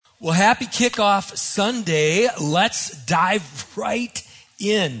Well, happy kickoff Sunday. Let's dive right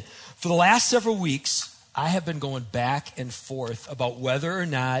in. For the last several weeks, I have been going back and forth about whether or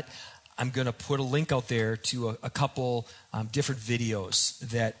not I'm going to put a link out there to a couple different videos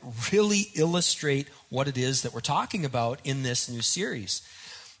that really illustrate what it is that we're talking about in this new series.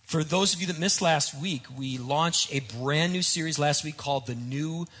 For those of you that missed last week, we launched a brand new series last week called The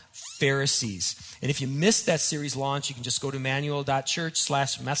New Pharisees. And if you missed that series launch, you can just go to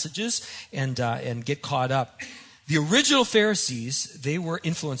emmanuel.church/messages and get caught up. The original Pharisees, they were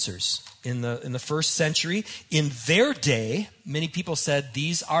influencers in the first century. In their day, many people said,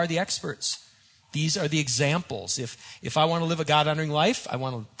 these are the experts. These are the examples. If I want to live a God-honoring life, I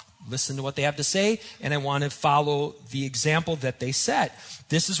want to listen to what they have to say, and I want to follow the example that they set.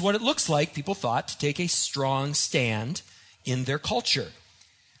 This is what it looks like, people thought, to take a strong stand in their culture.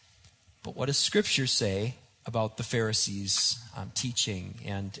 But what does Scripture say about the Pharisees' teaching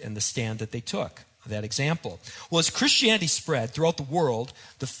and the stand that they took, that example? Well, as Christianity spread throughout the world,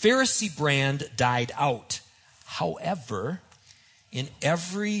 the Pharisee brand died out. However, in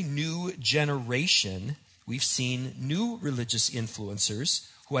every new generation, we've seen new religious influencers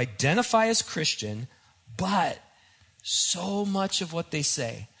who identify as Christian, but so much of what they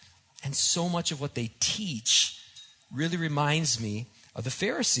say and so much of what they teach really reminds me of the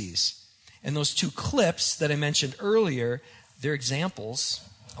Pharisees. And those two clips that I mentioned earlier, they're examples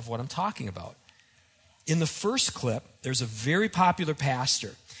of what I'm talking about. In the first clip, there's a very popular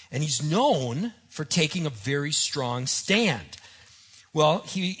pastor, and he's known for taking a very strong stand. Well,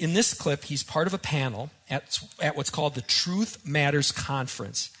 in this clip, he's part of a panel at what's called the Truth Matters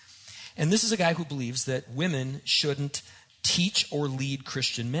Conference. And this is a guy who believes that women shouldn't teach or lead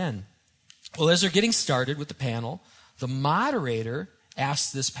Christian men. Well, as they're getting started with the panel, the moderator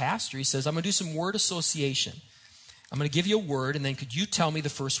asks this pastor, he says, I'm going to do some word association. I'm going to give you a word, and then could you tell me the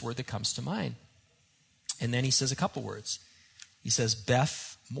first word that comes to mind? And then he says a couple words. He says,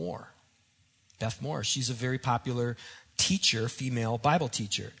 Beth Moore. Beth Moore. She's a very popular teacher, female Bible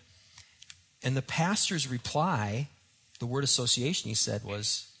teacher. And the pastor's reply, the word association he said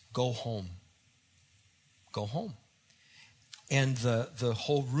was, go home. Go home. And the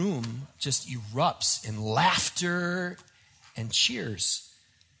whole room just erupts in laughter and cheers.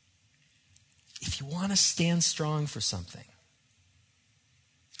 If you want to stand strong for something,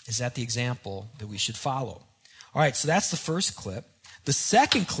 is that the example that we should follow? All right, so that's the first clip. The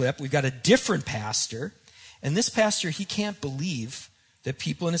second clip, we've got a different pastor. And this pastor, he can't believe that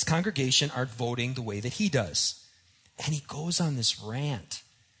people in his congregation aren't voting the way that he does. And he goes on this rant.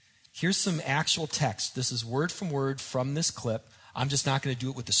 Here's some actual text. This is word from this clip. I'm just not going to do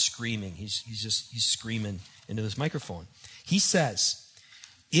it with the screaming. He's screaming into this microphone. He says,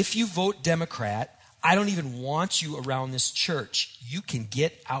 if you vote Democrat, I don't even want you around this church. You can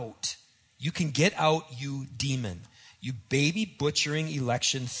get out. You can get out, you demon. You baby butchering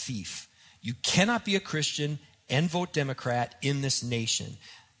election thief. You cannot be a Christian and vote Democrat in this nation.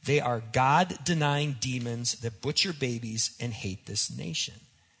 They are God-denying demons that butcher babies and hate this nation.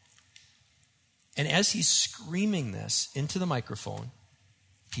 And as he's screaming this into the microphone,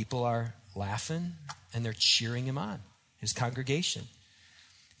 people are laughing and they're cheering him on, his congregation.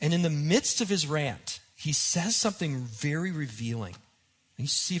 And in the midst of his rant, he says something very revealing. And you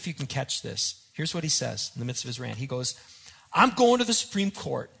see if you can catch this. Here's what he says in the midst of his rant. He goes, I'm going to the Supreme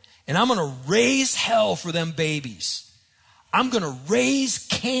Court. And I'm going to raise hell for them babies. I'm going to raise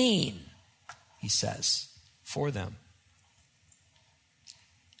Cain, he says, for them.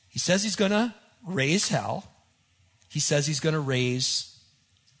 He says he's going to raise hell. He says he's going to raise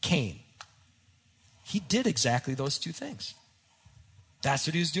Cain. He did exactly those two things. That's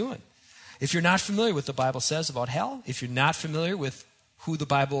what he was doing. If you're not familiar with what the Bible says about hell, if you're not familiar with who the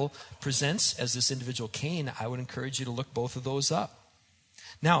Bible presents as this individual Cain, I would encourage you to look both of those up.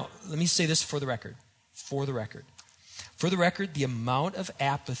 Now, let me say this for the record. For the record, the amount of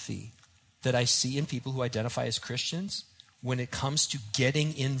apathy that I see in people who identify as Christians when it comes to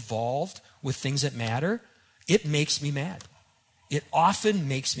getting involved with things that matter, it makes me mad. It often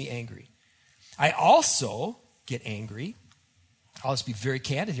makes me angry. I also get angry. I'll just be very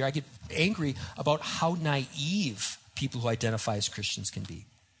candid here. I get angry about how naive people who identify as Christians can be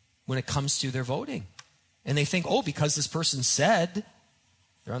when it comes to their voting. And they think, because this person said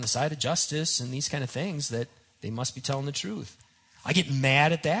they're on the side of justice and these kind of things, that they must be telling the truth. I get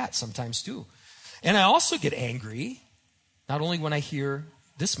mad at that sometimes too. And I also get angry, not only when I hear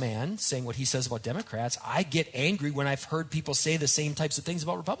this man saying what he says about Democrats, I get angry when I've heard people say the same types of things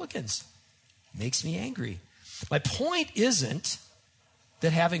about Republicans. It makes me angry. My point isn't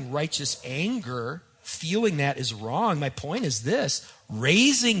that having righteous anger feeling that is wrong. My point is this: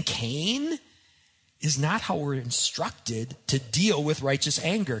 raising Cain is not how we're instructed to deal with righteous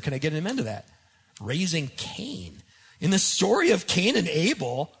anger. Can I get an amen to that? Raising Cain. In the story of Cain and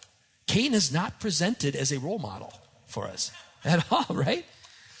Abel, Cain is not presented as a role model for us at all, right?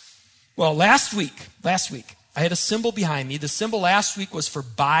 Well, last week, I had a symbol behind me. The symbol last week was for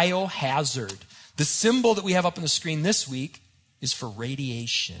biohazard. The symbol that we have up on the screen this week is for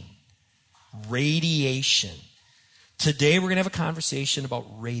radiation. Radiation. Today we're going to have a conversation about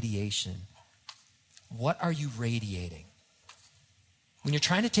radiation. What are you radiating? When you're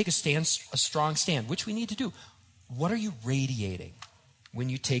trying to take a strong stand, which we need to do, what are you radiating when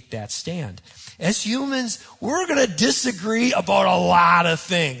you take that stand? As humans, we're going to disagree about a lot of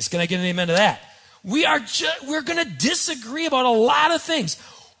things. Can I get an amen to that? We're going to disagree about a lot of things.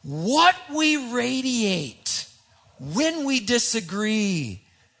 What we radiate when we disagree,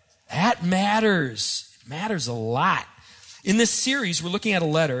 that matters. It matters a lot. In this series, we're looking at a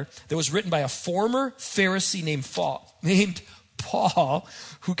letter that was written by a former Pharisee named Paul,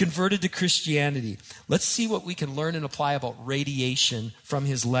 who converted to Christianity. Let's see what we can learn and apply about radiation from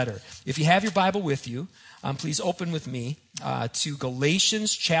his letter. If you have your Bible with you, please open with me to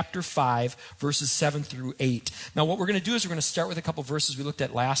Galatians chapter 5, verses 7 through 8. Now, what we're going to do is we're going to start with a couple verses we looked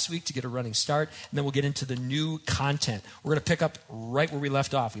at last week to get a running start, and then we'll get into the new content. We're going to pick up right where we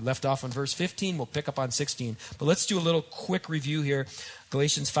left off. We left off on verse 15. We'll pick up on 16. But let's do a little quick review here,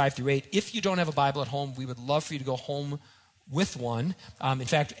 Galatians 5 through 8. If you don't have a Bible at home, we would love for you to go home with one. In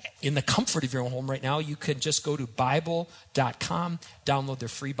fact, in the comfort of your own home right now, you can just go to Bible.com, download their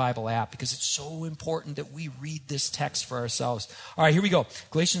free Bible app, because it's so important that we read this text for ourselves. All right, here we go.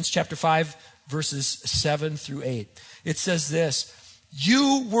 Galatians chapter 5, verses 7 through 8. It says this: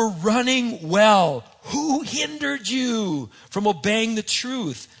 "You were running well. Who hindered you from obeying the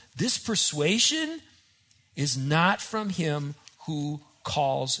truth? This persuasion is not from him who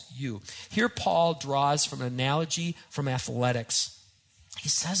calls you." Here Paul draws from an analogy from athletics. He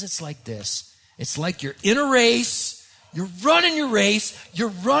says it's like this. It's like you're in a race, you're running your race, you're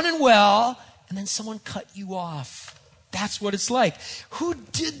running well, and then someone cut you off. That's what it's like. Who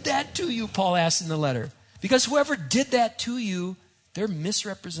did that to you, Paul asks in the letter? Because whoever did that to you, they're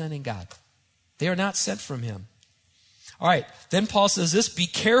misrepresenting God. They are not sent from him. All right, then Paul says this: be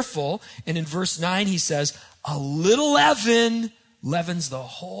careful. And in verse 9 he says, a little leaven leavens the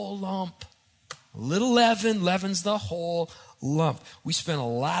whole lump. A little leaven leavens the whole lump. We spent a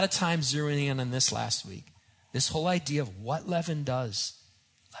lot of time zeroing in on this last week. This whole idea of what leaven does.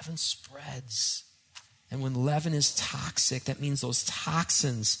 Leaven spreads. And when leaven is toxic, that means those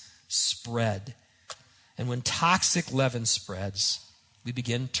toxins spread. And when toxic leaven spreads, we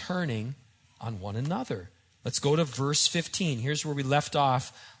begin turning on one another. Let's go to verse 15. Here's where we left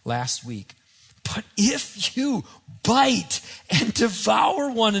off last week. But if you bite and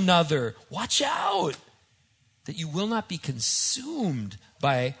devour one another, watch out that you will not be consumed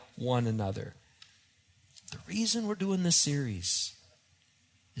by one another. The reason we're doing this series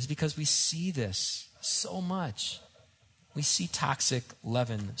is because we see this so much. We see toxic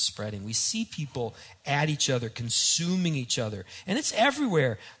leaven spreading. We see people at each other, consuming each other. And it's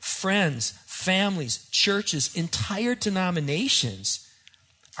everywhere. Friends, families, churches, entire denominations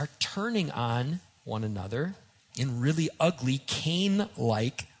are turning on one another in really ugly,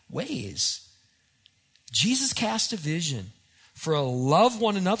 Cain-like ways. Jesus cast a vision for a love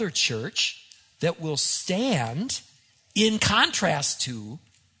one another church that will stand in contrast to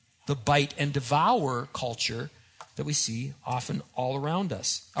the bite and devour culture that we see often all around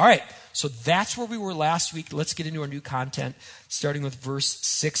us. All right, so that's where we were last week. Let's get into our new content, starting with verse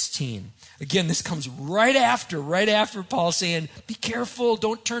 16. Again, this comes right after Paul saying, be careful,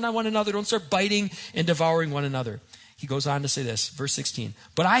 don't turn on one another, don't start biting and devouring one another. He goes on to say this, verse 16,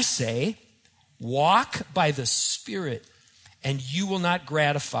 but I say, walk by the Spirit, and you will not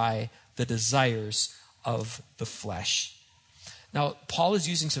gratify the desires of the flesh. Now, Paul is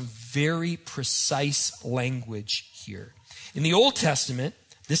using some very precise language here. In the Old Testament,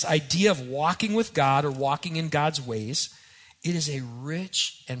 this idea of walking with God or walking in God's ways, it is a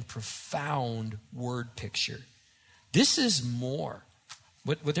rich and profound word picture. This is more.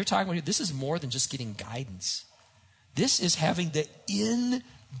 What they're talking about here, this is more than just getting guidance. This is having the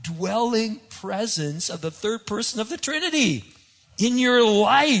indwelling presence of the third person of the Trinity in your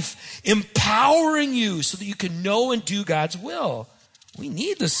life, empowering you so that you can know and do God's will. We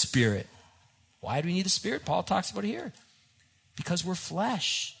need the Spirit. Why do we need the Spirit? Paul talks about it here. Because we're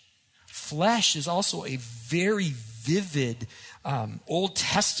flesh. Flesh is also a very, vivid Old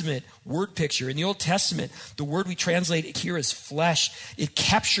Testament word picture. In the Old Testament, the word we translate here as flesh, it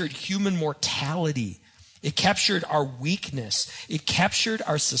captured human mortality. It captured our weakness. It captured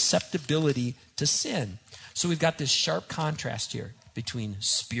our susceptibility to sin. So we've got this sharp contrast here between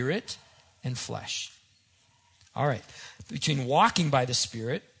spirit and flesh. All right. Between walking by the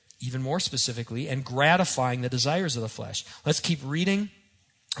Spirit, even more specifically, and gratifying the desires of the flesh. Let's keep reading.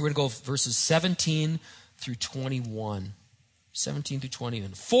 We're going to go verses 17 through 21. 17 through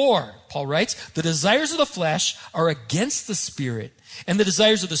 21. For, Paul writes, the desires of the flesh are against the Spirit, and the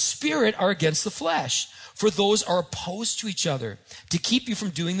desires of the Spirit are against the flesh. For those are opposed to each other to keep you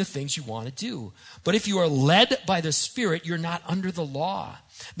from doing the things you want to do. But if you are led by the Spirit, you're not under the law.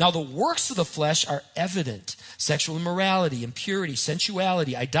 Now the works of the flesh are evident: sexual immorality, impurity,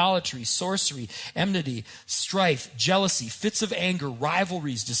 sensuality, idolatry, sorcery, enmity, strife, jealousy, fits of anger,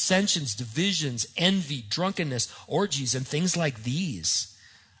 rivalries, dissensions, divisions, envy, drunkenness, orgies, and things like these.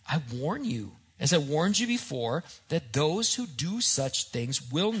 I warn you, as I warned you before, that those who do such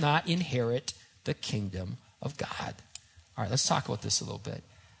things will not inherit the kingdom of God. All right, let's talk about this a little bit.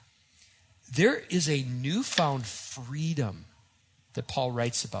 There is a newfound freedom that Paul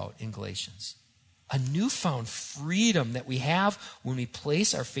writes about in Galatians. A newfound freedom that we have when we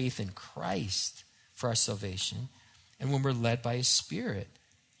place our faith in Christ for our salvation and when we're led by His Spirit.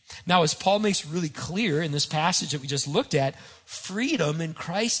 Now, as Paul makes really clear in this passage that we just looked at, freedom in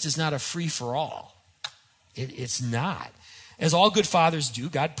Christ is not a free-for-all. It's not. As all good fathers do,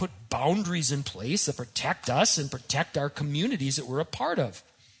 God put boundaries in place that protect us and protect our communities that we're a part of.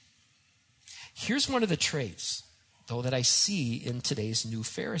 Here's one of the traits, though, that I see in today's new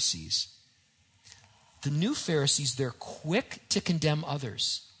Pharisees. The new Pharisees, they're quick to condemn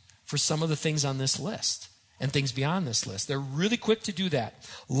others for some of the things on this list and things beyond this list. They're really quick to do that,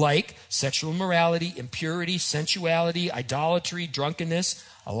 like sexual immorality, impurity, sensuality, idolatry, drunkenness,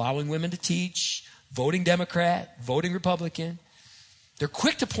 allowing women to teach, voting Democrat, voting Republican. They're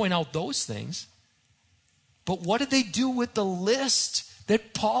quick to point out those things. But what did they do with the list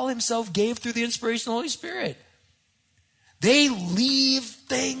that Paul himself gave through the inspiration of the Holy Spirit? They leave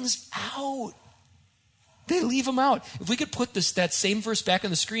things out. They leave them out. If we could put that same verse back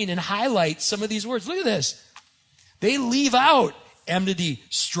on the screen and highlight some of these words. Look at this. They leave out enmity,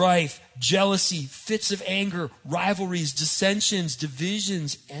 strife, jealousy, fits of anger, rivalries, dissensions,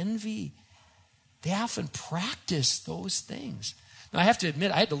 divisions, envy. They often practice those things. Now, I have to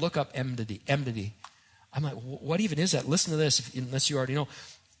admit, I had to look up enmity. I'm like, what even is that? Listen to this, unless you already know.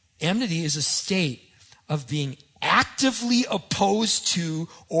 Enmity is a state of being actively opposed to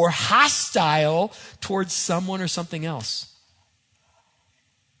or hostile towards someone or something else.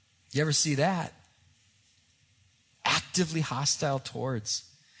 You ever see that? Actively hostile towards.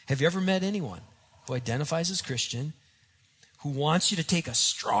 Have you ever met anyone who identifies as Christian, who wants you to take a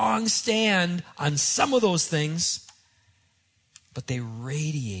strong stand on some of those things, but they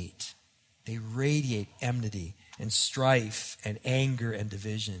radiate enmity and strife and anger and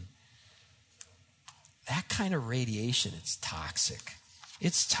division? That kind of radiation, it's toxic.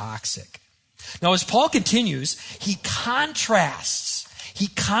 It's toxic. Now, as Paul continues, he contrasts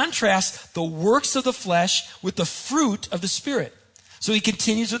the works of the flesh with the fruit of the Spirit. So he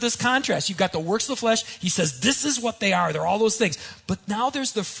continues with this contrast. You've got the works of the flesh. He says, this is what they are. They're all those things. But now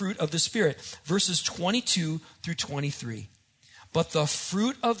there's the fruit of the Spirit. Verses 22 through 23. But the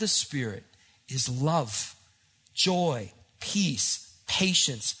fruit of the Spirit is love, joy, peace,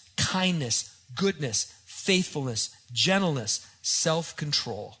 patience, kindness, goodness, faithfulness, gentleness,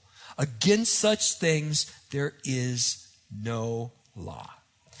 self-control. Against such things there is no law.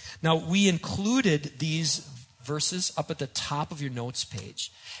 Now, we included these verses up at the top of your notes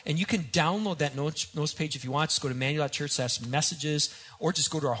page. And you can download that notes page if you want. Just go to Emmanuel.Church/messages, or just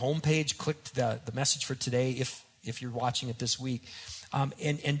go to our homepage, click the message for today if you're watching it this week.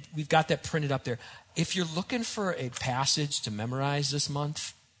 And we've got that printed up there. If you're looking for a passage to memorize this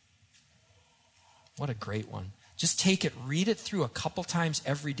month, what a great one. Just take it, read it through a couple times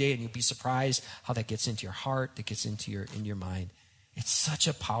every day, and you'll be surprised how that gets into your heart, that gets into your mind. It's such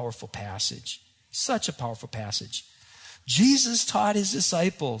a powerful passage. Such a powerful passage. Jesus taught his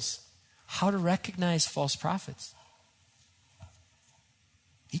disciples how to recognize false prophets.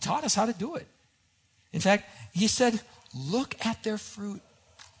 He taught us how to do it. In fact, he said, look at their fruit.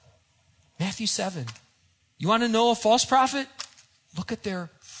 Matthew 7. You want to know a false prophet? Look at their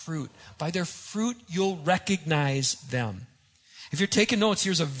fruit. By their fruit, you'll recognize them. If you're taking notes,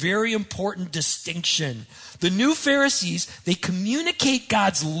 here's a very important distinction. The new Pharisees, they communicate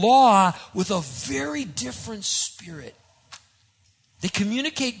God's law with a very different spirit. They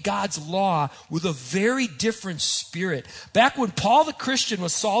communicate God's law with a very different spirit. Back when Paul the Christian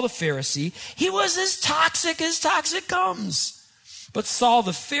was Saul the Pharisee, he was as toxic comes. But Saul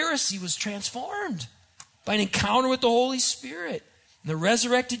the Pharisee was transformed by an encounter with the Holy Spirit and the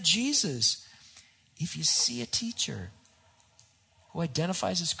resurrected Jesus. If you see a teacher who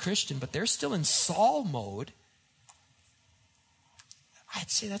identifies as Christian, but they're still in Saul mode,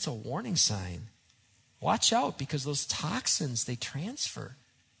 I'd say that's a warning sign. Watch out, because those toxins, they transfer.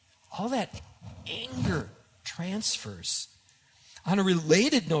 All that anger transfers. On a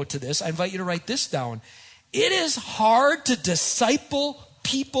related note to this, I invite you to write this down. It is hard to disciple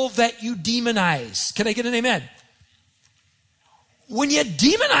people that you demonize. Can I get an amen? When you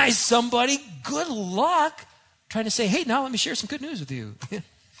demonize somebody, good luck trying to say, hey, now let me share some good news with you.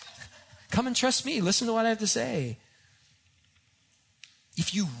 Come and trust me. Listen to what I have to say.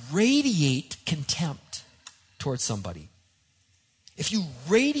 If you radiate contempt towards somebody, if you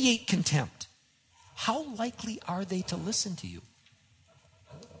radiate contempt, how likely are they to listen to you?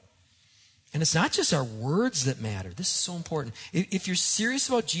 And it's not just our words that matter. This is so important. If you're serious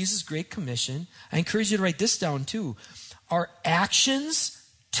about Jesus' Great Commission, I encourage you to write this down too. Our actions,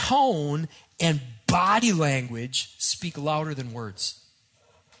 tone, and body language speak louder than words.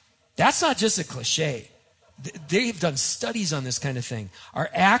 That's not just a cliche. They've done studies on this kind of thing. Our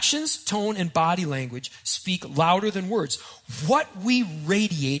actions, tone, and body language speak louder than words. What we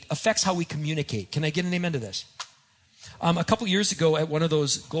radiate affects how we communicate. Can I get an amen to this? A couple years ago at one of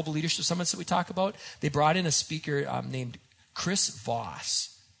those global leadership summits that we talk about, they brought in a speaker named Chris Voss.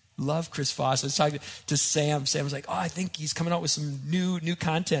 Love Chris Voss. I was talking to Sam. Sam was like, I think he's coming out with some new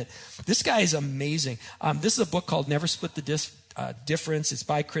content. This guy is amazing. This is a book called Never Split the Difference. It's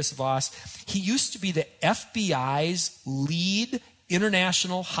by Chris Voss. He used to be the FBI's lead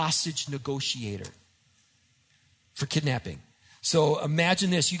international hostage negotiator for kidnapping. So imagine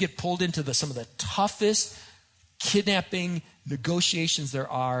this. You get pulled into some of the toughest kidnapping negotiations there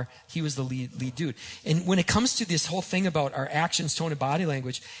are. He was the lead dude. And when it comes to this whole thing about our actions, tone, and body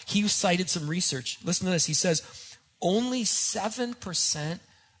language, he cited some research. Listen to this. He says, only 7%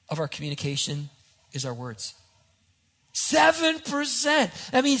 of our communication is our words.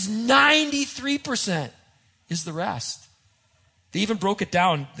 7%. That means 93% is the rest. They even broke it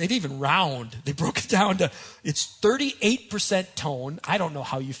down. They didn't even round. They broke it down to, it's 38% tone. I don't know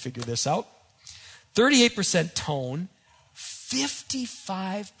how you figure this out. 38% tone,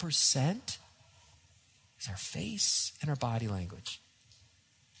 55% is our face and our body language.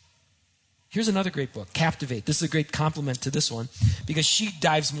 Here's another great book, Captivate. This is a great complement to this one because she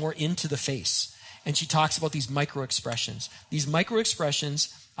dives more into the face and she talks about these micro expressions. These micro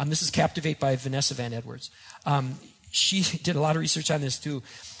expressions, this is Captivate by Vanessa Van Edwards. She did a lot of research on this too.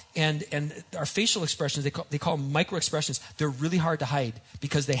 And our facial expressions, they call them micro expressions. They're really hard to hide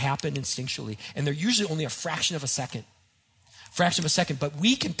because they happen instinctually. And they're usually only a fraction of a second. But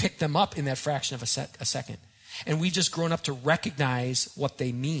we can pick them up in that fraction of a second. And we've just grown up to recognize what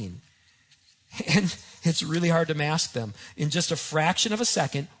they mean. And it's really hard to mask them. In just a fraction of a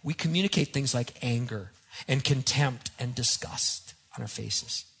second, we communicate things like anger and contempt and disgust on our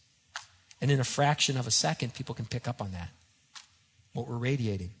faces. And in a fraction of a second, people can pick up on that, what we're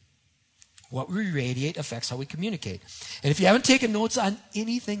radiating. What we radiate affects how we communicate. And if you haven't taken notes on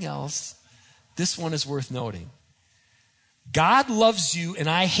anything else, this one is worth noting. God loves you and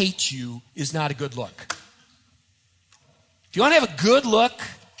I hate you is not a good look. If you want to have a good look,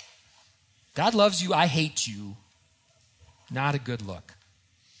 God loves you, I hate you, not a good look.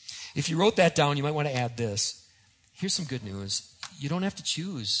 If you wrote that down, you might want to add this. Here's some good news. You don't have to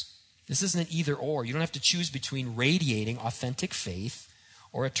choose. This isn't an either or. You don't have to choose between radiating authentic faith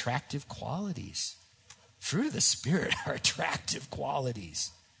or attractive qualities. Fruit of the Spirit are attractive qualities.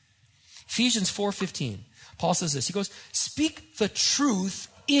 Ephesians 4:15. Paul says this. He goes, speak the truth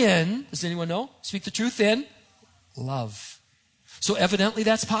in, does anyone know? Speak the truth in love. So evidently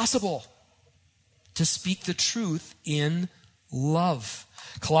that's possible. To speak the truth in love.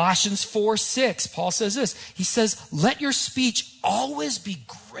 Colossians 4:6, Paul says this. He says, let your speech always be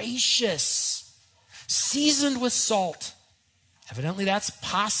gracious, seasoned with salt. Evidently that's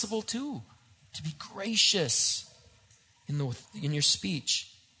possible too, to be gracious in your speech.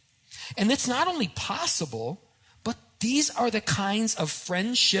 And it's not only possible, but these are the kinds of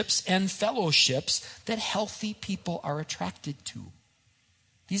friendships and fellowships that healthy people are attracted to.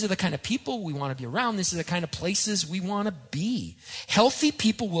 These are the kind of people we want to be around. These are the kind of places we want to be. Healthy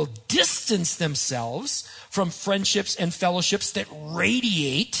people will distance themselves from friendships and fellowships that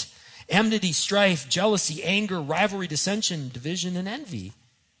radiate enmity, strife, jealousy, anger, rivalry, dissension, division, and envy.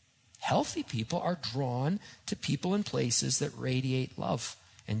 Healthy people are drawn to people and places that radiate love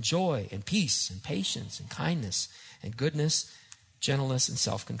and joy and peace and patience and kindness and goodness, gentleness, and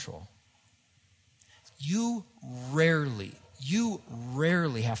self-control. You rarely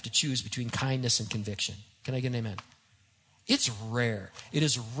have to choose between kindness and conviction. Can I get an amen? It's rare. It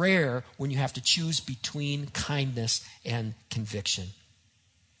is rare when you have to choose between kindness and conviction.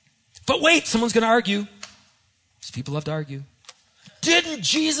 But wait, someone's going to argue. Because people love to argue. Didn't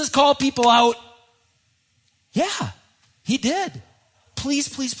Jesus call people out? Yeah, he did. Please,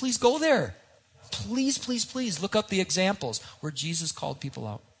 please, please go there. Please, please, please look up the examples where Jesus called people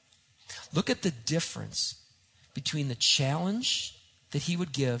out. Look at the difference between the challenge that he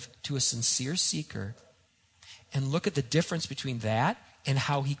would give to a sincere seeker, and look at the difference between that and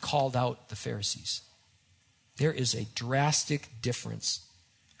how he called out the Pharisees. There is a drastic difference.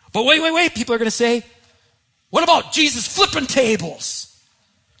 But wait. People are going to say, what about Jesus flipping tables?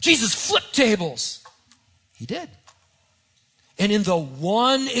 Jesus flipped tables. He did. And in the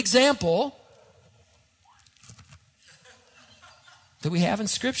one example that we have in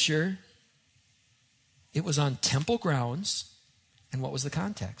Scripture, it was on temple grounds. And what was the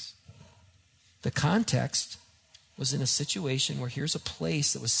context? The context was in a situation where here's a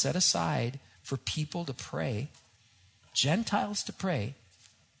place that was set aside for people to pray, Gentiles to pray,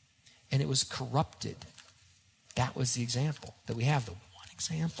 and it was corrupted. That was the example that we have, the one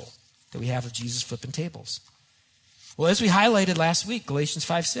example that we have of Jesus flipping tables. Well, as we highlighted last week, Galatians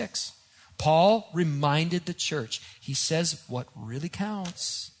 5:6, Paul reminded the church. He says what really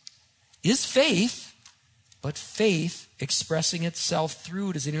counts is faith, but faith expressing itself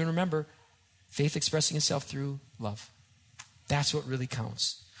through, does anyone remember? Faith expressing itself through love. That's what really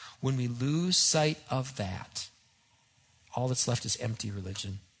counts. When we lose sight of that, all that's left is empty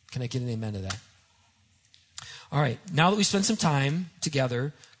religion. Can I get an amen to that? All right, now that we spent some time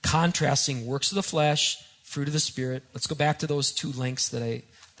together contrasting works of the flesh, fruit of the Spirit, let's go back to those 2 links that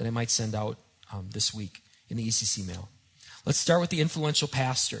I might send out this week in the ECC mail. Let's start with the influential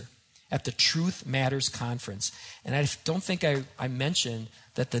pastor at the Truth Matters Conference. And I don't think I mentioned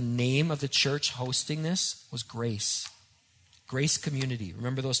that the name of the church hosting this was Grace. Grace Community.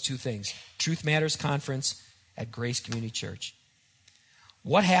 Remember those 2 things. Truth Matters Conference at Grace Community Church.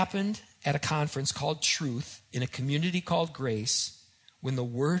 What happened at a conference called Truth in a community called Grace when the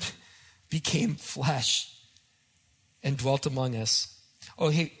Word became flesh and dwelt among us? Oh,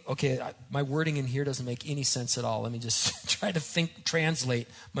 hey, okay, my wording in here doesn't make any sense at all. Let me just try to translate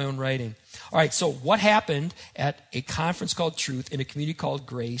my own writing. All right, so what happened at a conference called Truth in a community called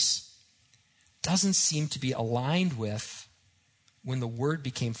Grace doesn't seem to be aligned with when the Word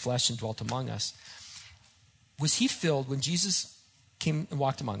became flesh and dwelt among us. Was he filled, when Jesus came and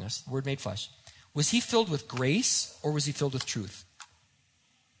walked among us, the Word made flesh, was he filled with grace or was he filled with truth?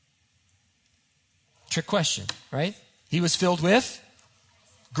 Trick question, right? He was filled with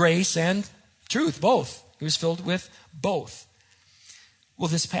grace and truth, both. He was filled with both. Well,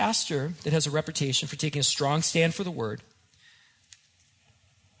 this pastor that has a reputation for taking a strong stand for the Word,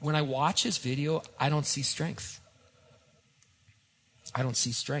 when I watch his video, I don't see strength. I don't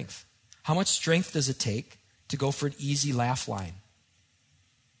see strength. How much strength does it take to go for an easy laugh line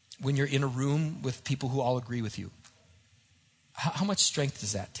when you're in a room with people who all agree with you? How much strength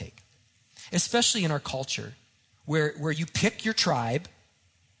does that take? Especially in our culture where you pick your tribe,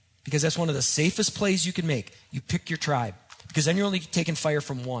 because that's one of the safest plays you can make. You pick your tribe, because then you're only taking fire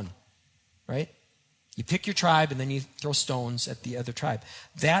from one, right? You pick your tribe and then you throw stones at the other tribe.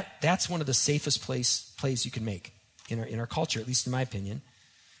 That's one of the safest plays you can make in our culture, at least in my opinion.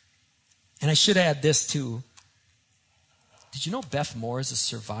 And I should add this too. Did you know Beth Moore is a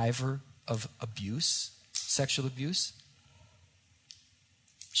survivor of abuse, sexual abuse?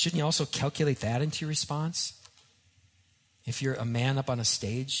 Shouldn't you also calculate that into your response? If you're a man up on a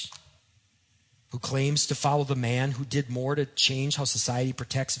stage who claims to follow the man who did more to change how society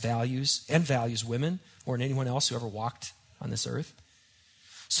protects values women more than anyone else who ever walked on this earth.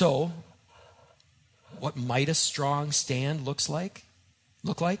 So, what might a strong stand look like?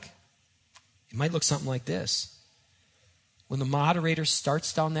 It might look something like this. When the moderator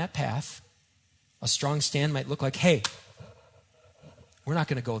starts down that path, a strong stand might look like, hey, we're not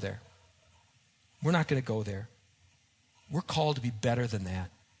going to go there. We're not going to go there. We're called to be better than that.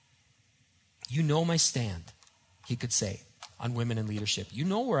 You know my stand, he could say, on women in leadership. You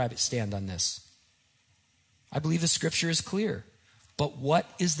know where I stand on this. I believe the scripture is clear. But what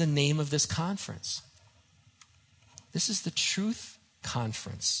is the name of this conference? This is the Truth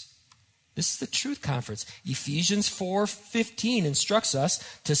Conference. This is the Truth Conference. Ephesians 4:15 instructs us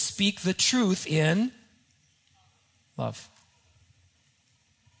to speak the truth in love.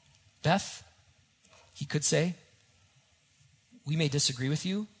 Beth, he could say, we may disagree with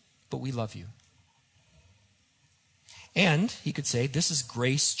you, but we love you. And he could say, this is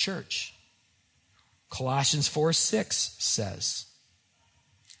Grace Church. Colossians 4:6 says,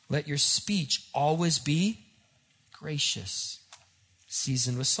 let your speech always be gracious,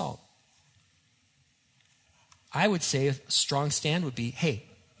 seasoned with salt. I would say a strong stand would be, hey,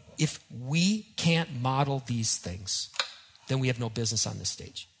 if we can't model these things, then we have no business on this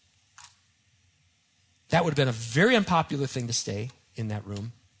stage. That would have been a very unpopular thing to say in that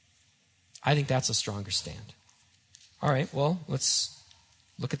room. I think that's a stronger stand. All right, well, let's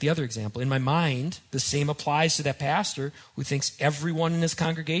look at the other example. In my mind, the same applies to that pastor who thinks everyone in his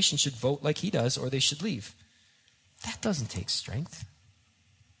congregation should vote like he does or they should leave. That doesn't take strength.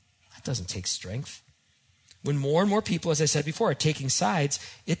 That doesn't take strength. When more and more people, as I said before, are taking sides,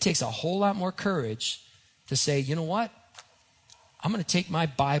 it takes a whole lot more courage to say, you know what? I'm going to take my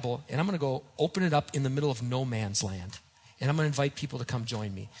Bible and I'm going to go open it up in the middle of no man's land. And I'm going to invite people to come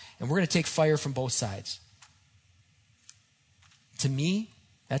join me. And we're going to take fire from both sides. To me,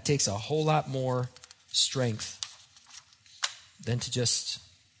 that takes a whole lot more strength than to just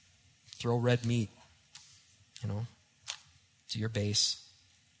throw red meat, to your base.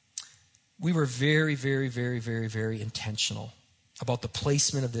 We were very, very, very, very, very intentional about the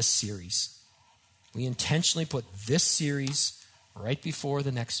placement of this series. We intentionally put this series right before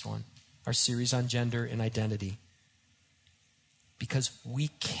the next one, our series on gender and identity, because we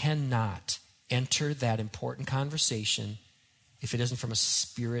cannot enter that important conversation if it isn't from a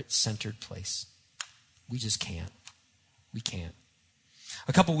spirit-centered place. We just can't. We can't.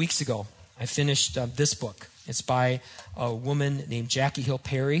 A couple weeks ago, I finished this book. It's by a woman named Jackie Hill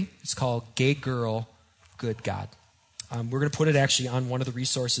Perry. It's called Gay Girl, Good God. We're going to put it actually on one of the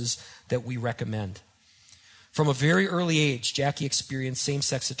resources that we recommend. From a very early age, Jackie experienced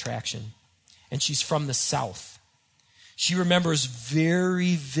same-sex attraction, and she's from the South. She remembers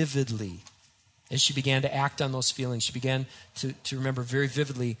very vividly as she began to act on those feelings. She began to remember very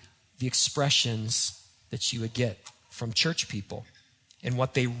vividly the expressions that she would get from church people and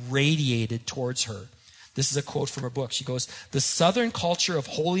what they radiated towards her. This is a quote from her book. She goes, "The Southern culture of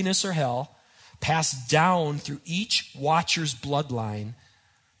holiness or hell, passed down through each watcher's bloodline,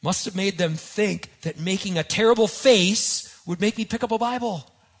 must have made them think that making a terrible face would make me pick up a Bible.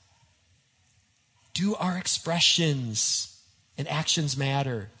 Do our expressions and actions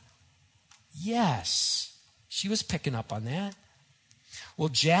matter?" Yes, she was picking up on that. Well,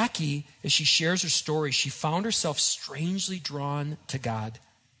 Jackie, as she shares her story, she found herself strangely drawn to God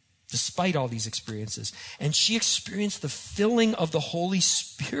despite all these experiences. And she experienced the filling of the Holy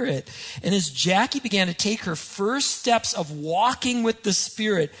Spirit. And as Jackie began to take her first steps of walking with the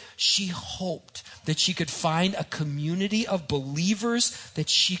Spirit, she hoped that she could find a community of believers that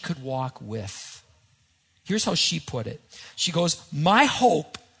she could walk with. Here's how she put it. She goes, "My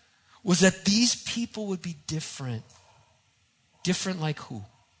hope was that these people would be different." Different like who?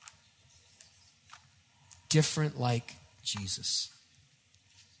 Different like Jesus.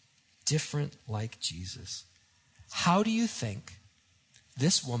 Different like Jesus. How do you think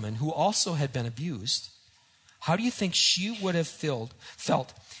this woman, who also had been abused, how do you think she would have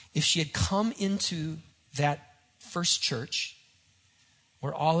felt if she had come into that first church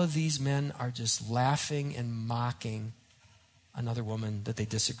where all of these men are just laughing and mocking another woman that they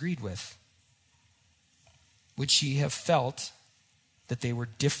disagreed with? Would she have felt that they were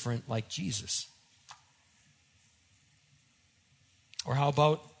different like Jesus? Or how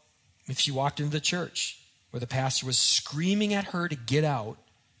about if she walked into the church where the pastor was screaming at her to get out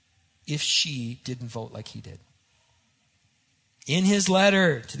if she didn't vote like he did? In his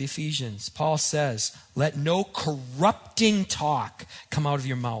letter to the Ephesians, Paul says, "Let no corrupting talk come out of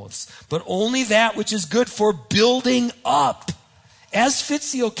your mouths, but only that which is good for building up, as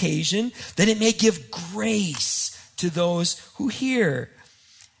fits the occasion, that it may give grace to those who hear."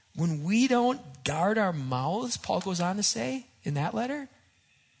 When we don't guard our mouths, Paul goes on to say in that letter,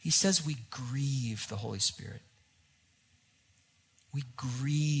 he says we grieve the Holy Spirit. We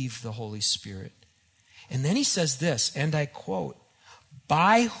grieve the Holy Spirit. And then he says this, and I quote,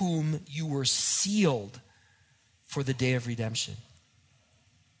 "By whom you were sealed for the day of redemption."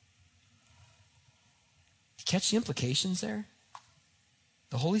 You catch the implications there?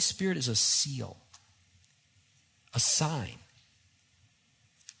 The Holy Spirit is a seal, a sign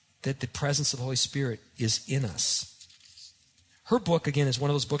that the presence of the Holy Spirit is in us. Her book, again, is one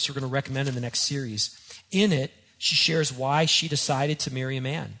of those books we're going to recommend in the next series. In it, she shares why she decided to marry a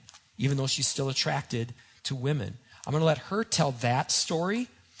man, even though she's still attracted to women. I'm going to let her tell that story,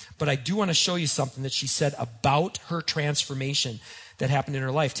 but I do want to show you something that she said about her transformation that happened in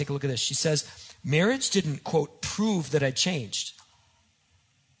her life. Take a look at this. She says, marriage didn't, quote, prove that I'd changed.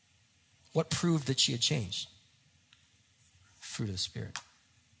 What proved that she had changed? Fruit of the Spirit.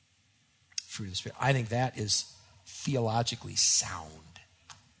 Fruit of the Spirit. I think that is theologically sound.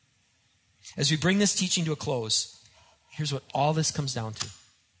 As we bring this teaching to a close, here's what all this comes down to.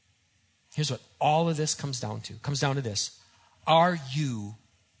 Here's what all of this comes down to. It comes down to this. Are you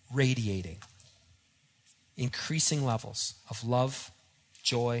radiating increasing levels of love,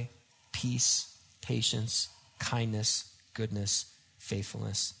 joy, peace, patience, kindness, goodness,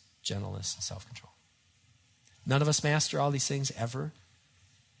 faithfulness, gentleness, and self-control? None of us master all these things ever.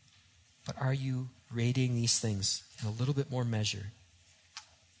 But are you radiating these things in a little bit more measure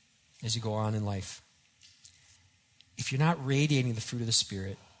as you go on in life? If you're not radiating the fruit of the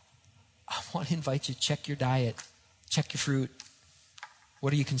Spirit, I want to invite you to check your diet, check your fruit.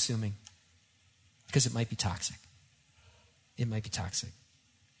 What are you consuming? Because it might be toxic. It might be toxic.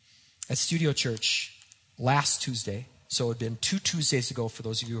 At Studio Church, last Tuesday, so it had been 2 Tuesdays ago for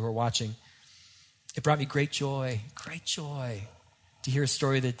those of you who are watching, it brought me great joy to hear a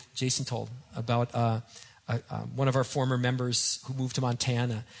story that Jason told about one of our former members who moved to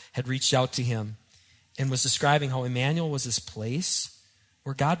Montana had reached out to him and was describing how Emmanuel was this place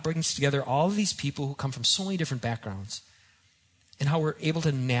where God brings together all of these people who come from so many different backgrounds, and how we're able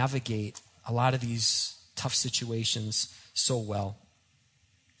to navigate a lot of these tough situations so well.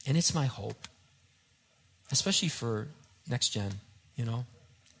 And it's my hope, especially for next gen,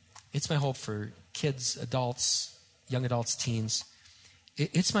 It's my hope for kids, adults, young adults, teens.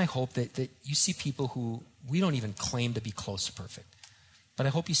 It's my hope that you see people who we don't even claim to be close to perfect. But I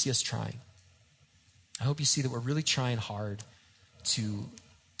hope you see us trying. I hope you see that we're really trying hard to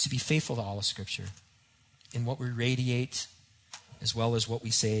be faithful to all of Scripture in what we radiate as well as what we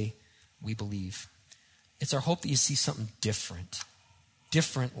say we believe. It's our hope that you see something different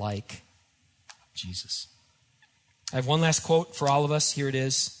like Jesus. I have one last quote for all of us. Here it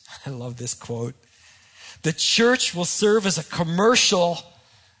is. I love this quote. The church will serve as a commercial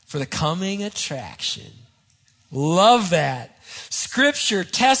for the coming attraction. Love that. Scripture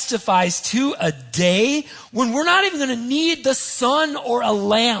testifies to a day when we're not even going to need the sun or a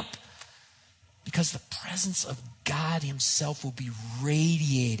lamp, because the presence of God Himself will be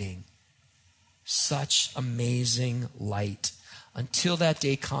radiating such amazing light. Until that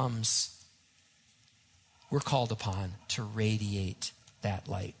day comes, we're called upon to radiate that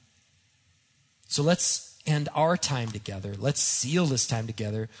light. So let's end our time together. Let's seal this time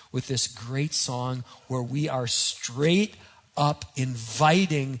together with this great song where we are straight up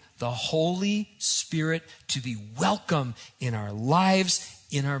inviting the Holy Spirit to be welcome in our lives,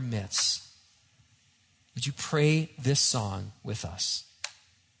 in our midst. Would you pray this song with us?